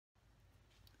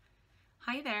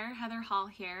Hi there, Heather Hall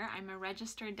here. I'm a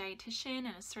registered dietitian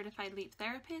and a certified LEAP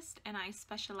therapist, and I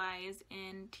specialize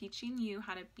in teaching you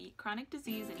how to beat chronic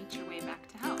disease and eat your way back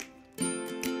to health.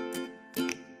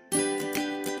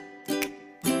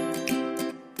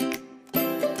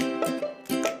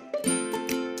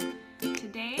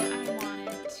 Today I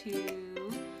wanted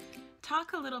to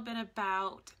talk a little bit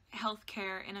about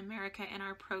healthcare in America and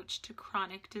our approach to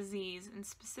chronic disease, and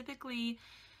specifically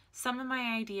some of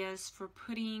my ideas for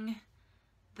putting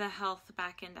the health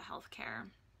back into healthcare.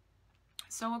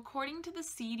 So according to the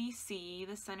CDC,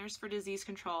 the Centers for Disease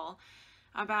Control,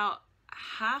 about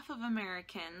half of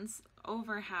Americans,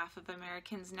 over half of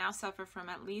Americans now suffer from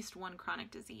at least one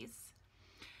chronic disease,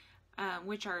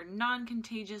 which are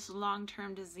non-contagious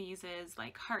long-term diseases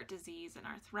like heart disease and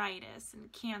arthritis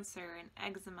and cancer and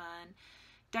eczema and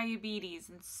diabetes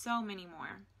and so many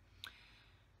more.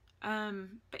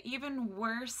 But even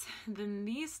worse than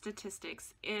these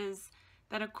statistics is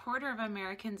that a quarter of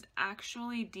Americans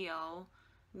actually deal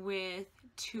with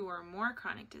 2 or more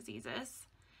chronic diseases.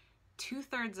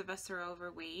 2/3 of us are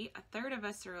overweight, 1/3 of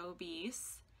us are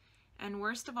obese, and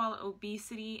worst of all,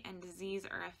 obesity and disease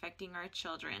are affecting our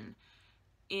children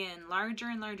in larger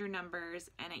and larger numbers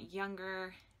and at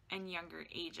younger and younger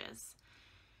ages.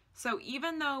 So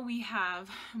even though we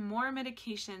have more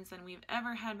medications than we've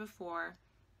ever had before,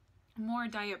 more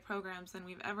diet programs than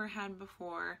we've ever had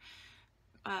before,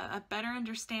 a better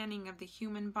understanding of the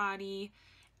human body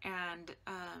and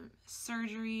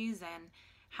surgeries and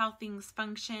how things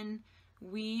function,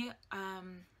 we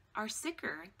are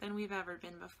sicker than we've ever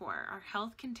been before. Our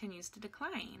health continues to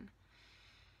decline.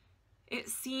 It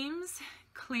seems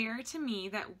clear to me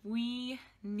that we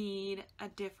need a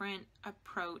different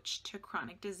approach to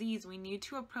chronic disease. We need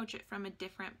to approach it from a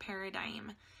different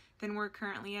paradigm than we're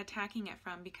currently attacking it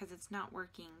from, because it's not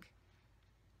working.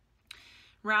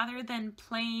 Rather than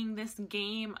playing this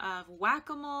game of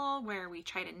whack-a-mole where we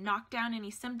try to knock down any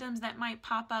symptoms that might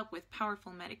pop up with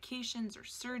powerful medications or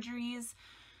surgeries,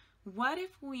 what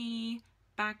if we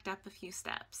backed up a few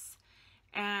steps?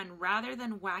 And rather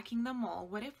than whacking the mole,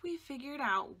 what if we figured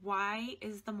out why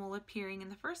is the mole appearing in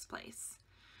the first place?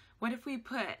 What if we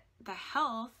put the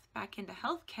health back into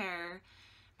healthcare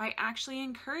by actually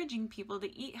encouraging people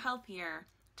to eat healthier,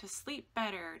 to sleep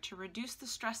better, to reduce the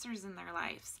stressors in their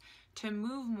lives, to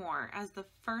move more as the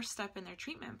first step in their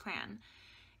treatment plan?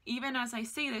 Even as I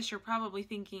say this, you're probably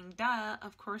thinking, duh,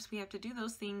 of course we have to do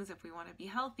those things if we want to be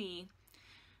healthy.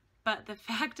 But the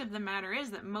fact of the matter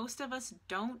is that most of us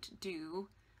don't do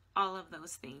all of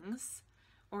those things,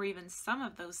 or even some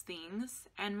of those things,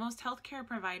 and most healthcare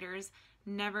providers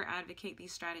never advocate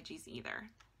these strategies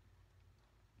either.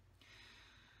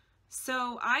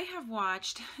 So I have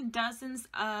watched dozens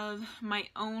of my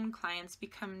own clients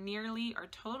become nearly or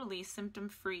totally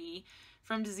symptom-free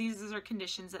from diseases or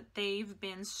conditions that they've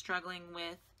been struggling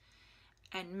with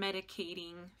and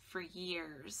medicating for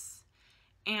years.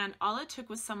 And all it took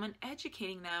was someone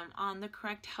educating them on the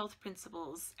correct health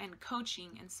principles and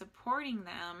coaching and supporting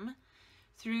them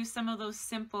through some of those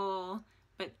simple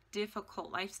but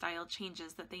difficult lifestyle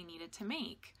changes that they needed to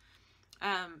make.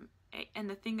 And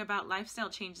the thing about lifestyle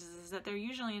changes is that they're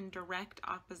usually in direct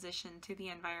opposition to the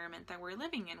environment that we're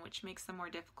living in, which makes them more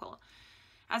difficult.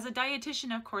 As a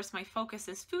dietitian, of course, my focus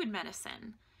is food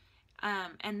medicine.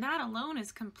 And that alone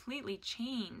has completely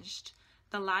changed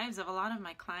the lives of a lot of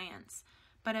my clients.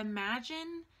 But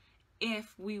imagine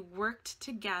if we worked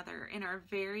together in our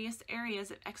various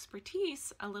areas of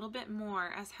expertise a little bit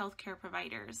more as healthcare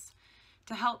providers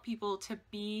to help people to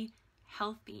be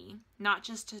healthy, not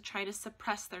just to try to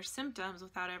suppress their symptoms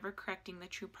without ever correcting the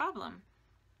true problem.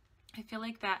 I feel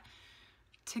like that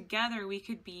together we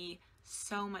could be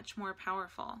so much more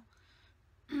powerful.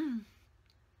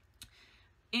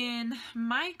 In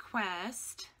my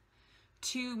quest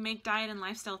to make diet and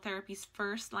lifestyle therapies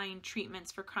first-line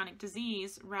treatments for chronic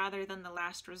disease rather than the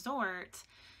last resort,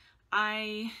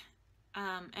 I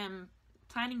am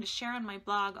planning to share on my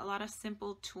blog a lot of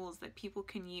simple tools that people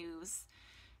can use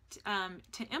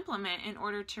to implement in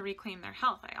order to reclaim their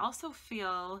health. I also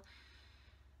feel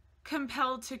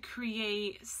compelled to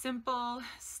create simple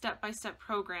step-by-step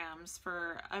programs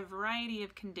for a variety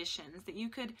of conditions that you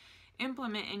could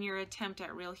implement in your attempt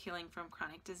at real healing from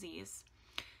chronic disease.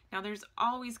 Now, there's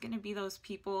always going to be those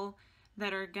people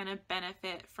that are going to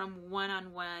benefit from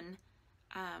one-on-one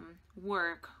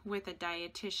work with a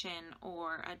dietitian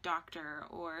or a doctor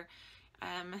or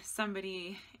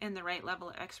somebody in the right level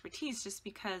of expertise, just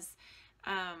because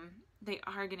they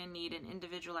are going to need an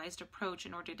individualized approach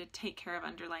in order to take care of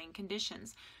underlying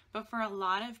conditions. But for a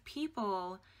lot of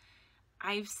people,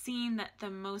 I've seen that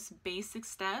the most basic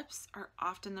steps are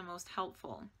often the most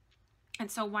helpful. And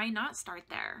so why not start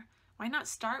there? Why not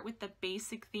start with the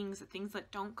basic things, the things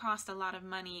that don't cost a lot of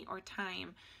money or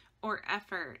time or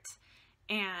effort,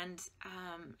 and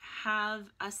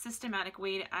have a systematic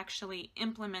way to actually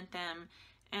implement them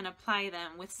and apply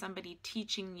them with somebody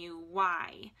teaching you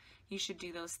why you should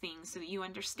do those things so that you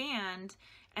understand,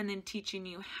 and then teaching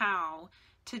you how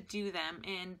to do them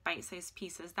in bite-sized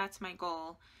pieces. That's my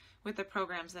goal with the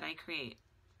programs that I create.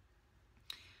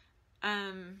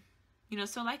 You know,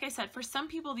 so like I said, for some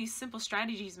people, these simple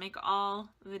strategies make all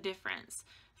the difference.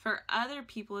 For other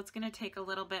people, it's going to take a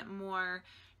little bit more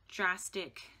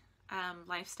drastic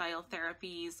lifestyle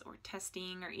therapies or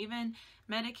testing, or even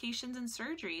medications and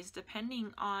surgeries,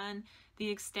 depending on the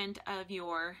extent of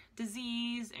your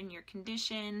disease and your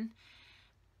condition.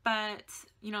 But,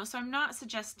 you know, so I'm not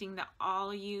suggesting that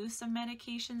all use of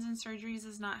medications and surgeries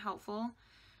is not helpful,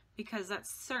 because that's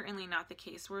certainly not the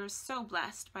case. We're so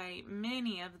blessed by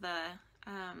many of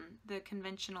the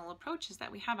conventional approaches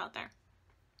that we have out there.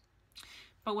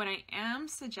 But what I am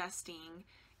suggesting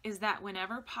is that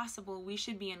whenever possible, we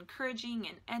should be encouraging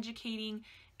and educating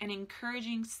and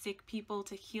encouraging sick people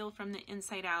to heal from the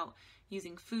inside out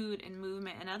using food and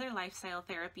movement and other lifestyle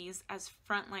therapies as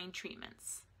frontline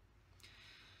treatments.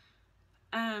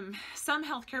 Some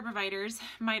healthcare providers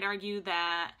might argue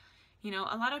that, you know,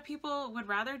 a lot of people would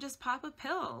rather just pop a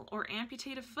pill or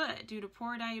amputate a foot due to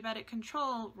poor diabetic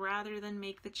control rather than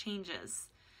make the changes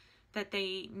that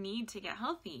they need to get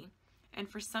healthy. And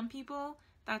for some people,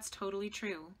 that's totally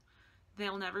true.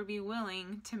 They'll never be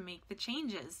willing to make the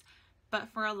changes. But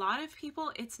for a lot of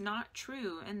people, it's not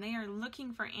true, and they are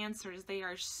looking for answers. They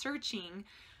are searching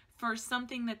for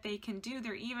something that they can do.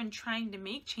 They're even trying to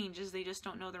make changes. They just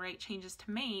don't know the right changes to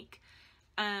make,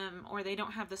 or they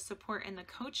don't have the support and the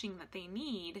coaching that they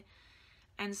need.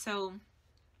 And so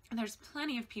there's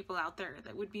plenty of people out there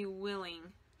that would be willing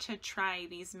to try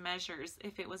these measures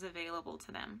if it was available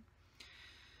to them.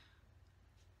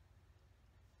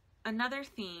 Another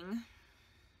thing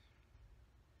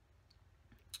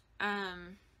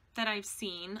that I've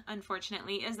seen,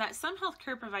 unfortunately, is that some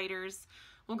healthcare providers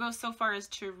will go so far as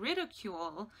to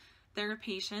ridicule their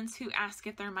patients who ask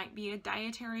if there might be a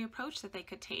dietary approach that they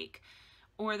could take,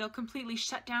 or they'll completely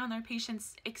shut down their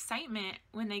patients' excitement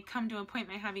when they come to an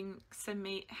appointment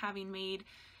having made,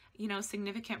 you know,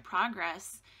 significant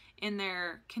progress in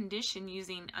their condition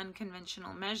using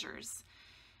unconventional measures.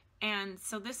 And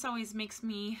so this always makes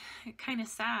me kind of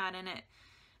sad, and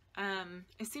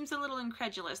it seems a little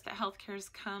incredulous that healthcare's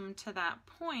come to that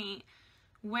point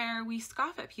where we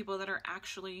scoff at people that are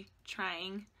actually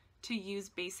trying to use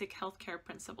basic healthcare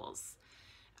principles.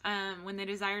 When they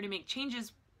desire to make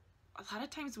changes, a lot of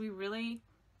times we really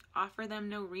offer them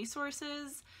no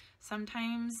resources.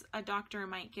 Sometimes a doctor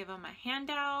might give them a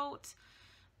handout,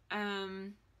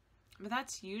 but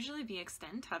that's usually the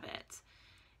extent of it.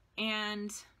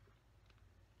 And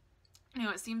you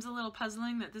know, it seems a little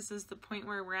puzzling that this is the point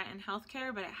where we're at in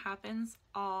healthcare, but it happens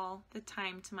all the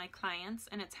time to my clients,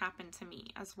 and it's happened to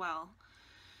me as well.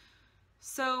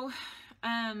 So,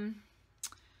 on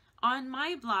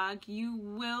my blog, you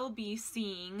will be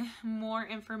seeing more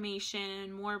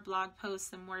information, more blog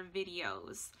posts, and more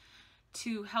videos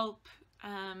to help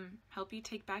you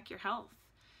take back your health.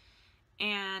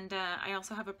 And I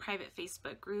also have a private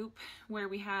Facebook group where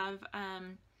we have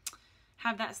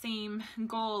that same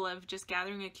goal of just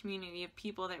gathering a community of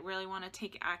people that really want to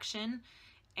take action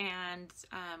and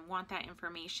want that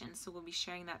information. So we'll be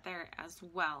sharing that there as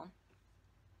well.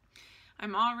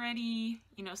 I'm already,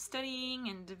 you know, studying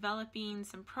and developing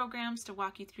some programs to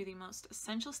walk you through the most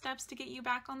essential steps to get you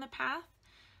back on the path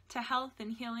to health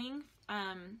and healing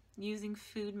using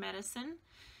food medicine.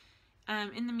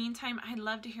 In the meantime, I'd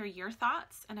love to hear your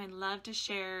thoughts, and I'd love to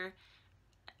share.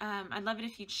 I'd love it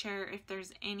if you'd share if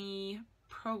there's any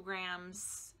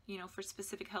programs, you know, for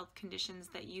specific health conditions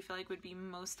that you feel like would be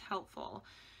most helpful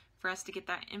for us to get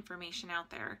that information out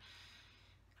there.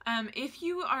 If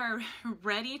you are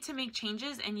ready to make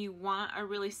changes and you want a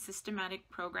really systematic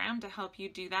program to help you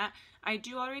do that, I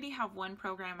do already have one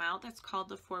program out that's called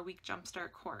the 4-Week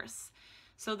Jumpstart course.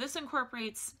 So this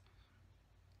incorporates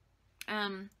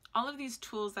all of these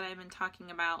tools that I've been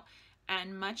talking about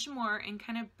and much more, and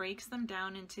kind of breaks them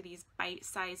down into these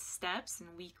bite-sized steps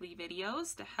and weekly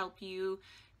videos to help you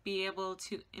be able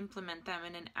to implement them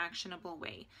in an actionable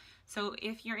way. So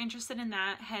if you're interested in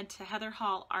that, head to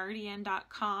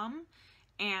heatherhallrdn.com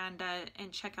and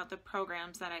check out the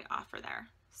programs that I offer there.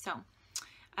 So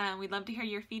we'd love to hear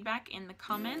your feedback in the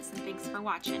comments, and thanks for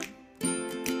watching.